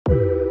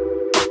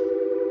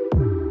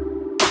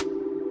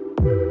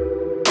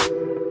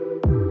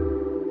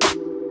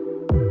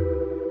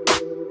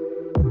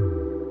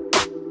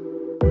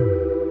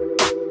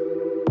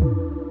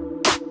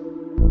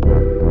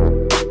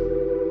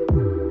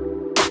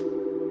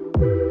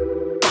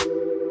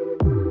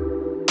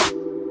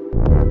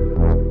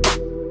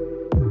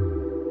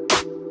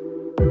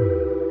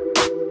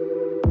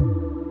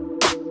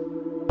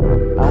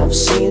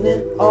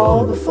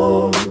all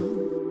before.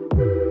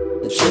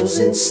 The chills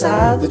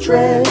inside, the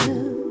dread,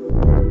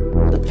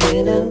 the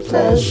pain and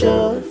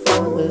pleasure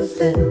from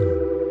within.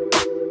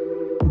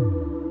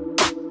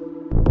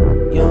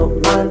 Your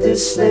mind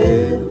is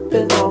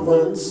slipping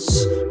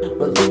onwards,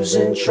 we're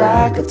losing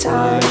track of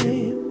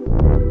time.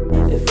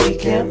 If we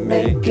can't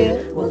make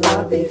it, will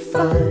I be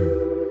fine?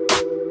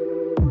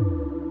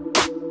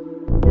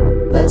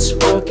 Let's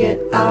work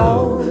it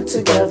out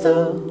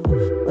together.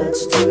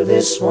 Let's do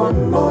this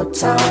one more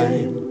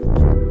time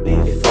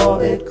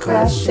before it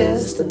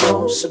crashes to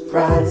no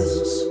surprise.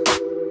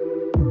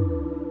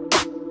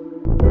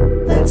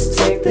 Let's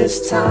take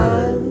this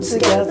time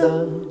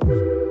together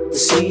to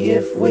see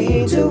if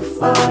we do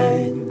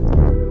fine.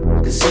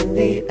 'Cause in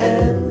the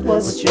end,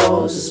 what's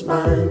yours is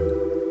mine.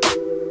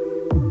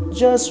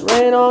 Just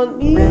rain on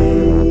me.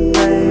 Rain,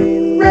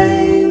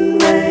 rain,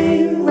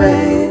 rain,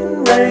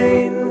 rain,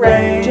 rain,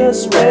 rain.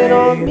 Just rain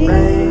on me.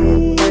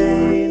 Rain,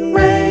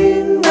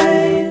 rain,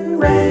 rain,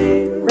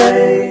 rain,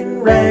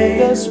 rain, rain.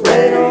 Just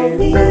rain on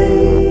me.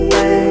 Rain,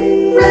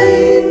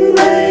 rain,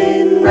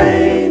 rain,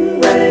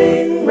 rain,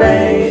 rain,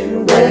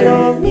 rain, rain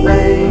on me.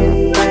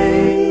 Rain,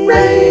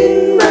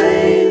 rain,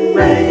 rain,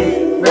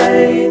 rain,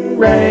 rain,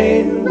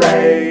 rain,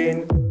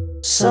 rain.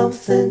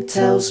 Something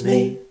tells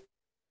me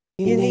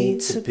you need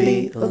to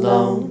be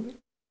alone.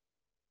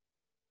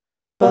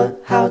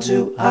 But how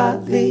do I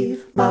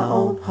leave my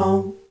own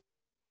home?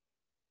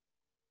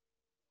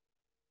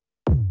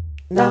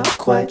 Not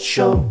quite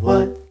sure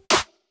what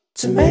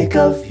to make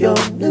of your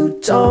new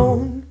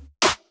tone.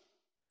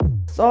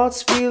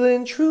 Thoughts feel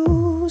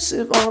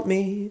intrusive on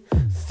me.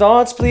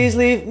 Thoughts, please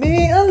leave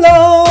me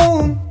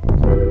alone.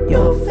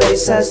 Your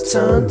face has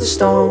turned to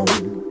stone.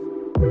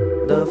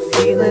 The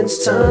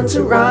feelings turn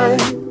to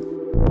rhyme.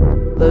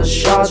 The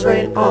shards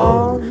rain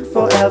on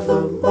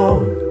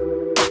forevermore.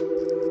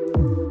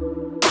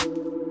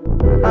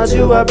 How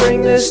do I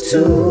bring this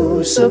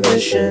to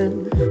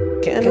submission?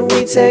 Can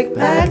we take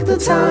back the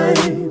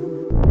time?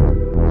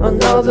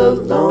 Another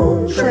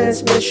lone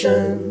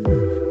transmission.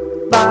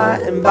 By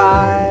and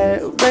by,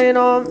 rain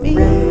on me.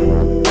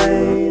 Rain,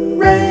 rain,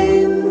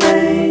 rain,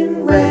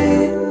 rain,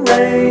 rain,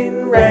 rain,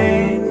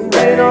 rain,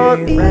 rain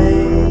on me.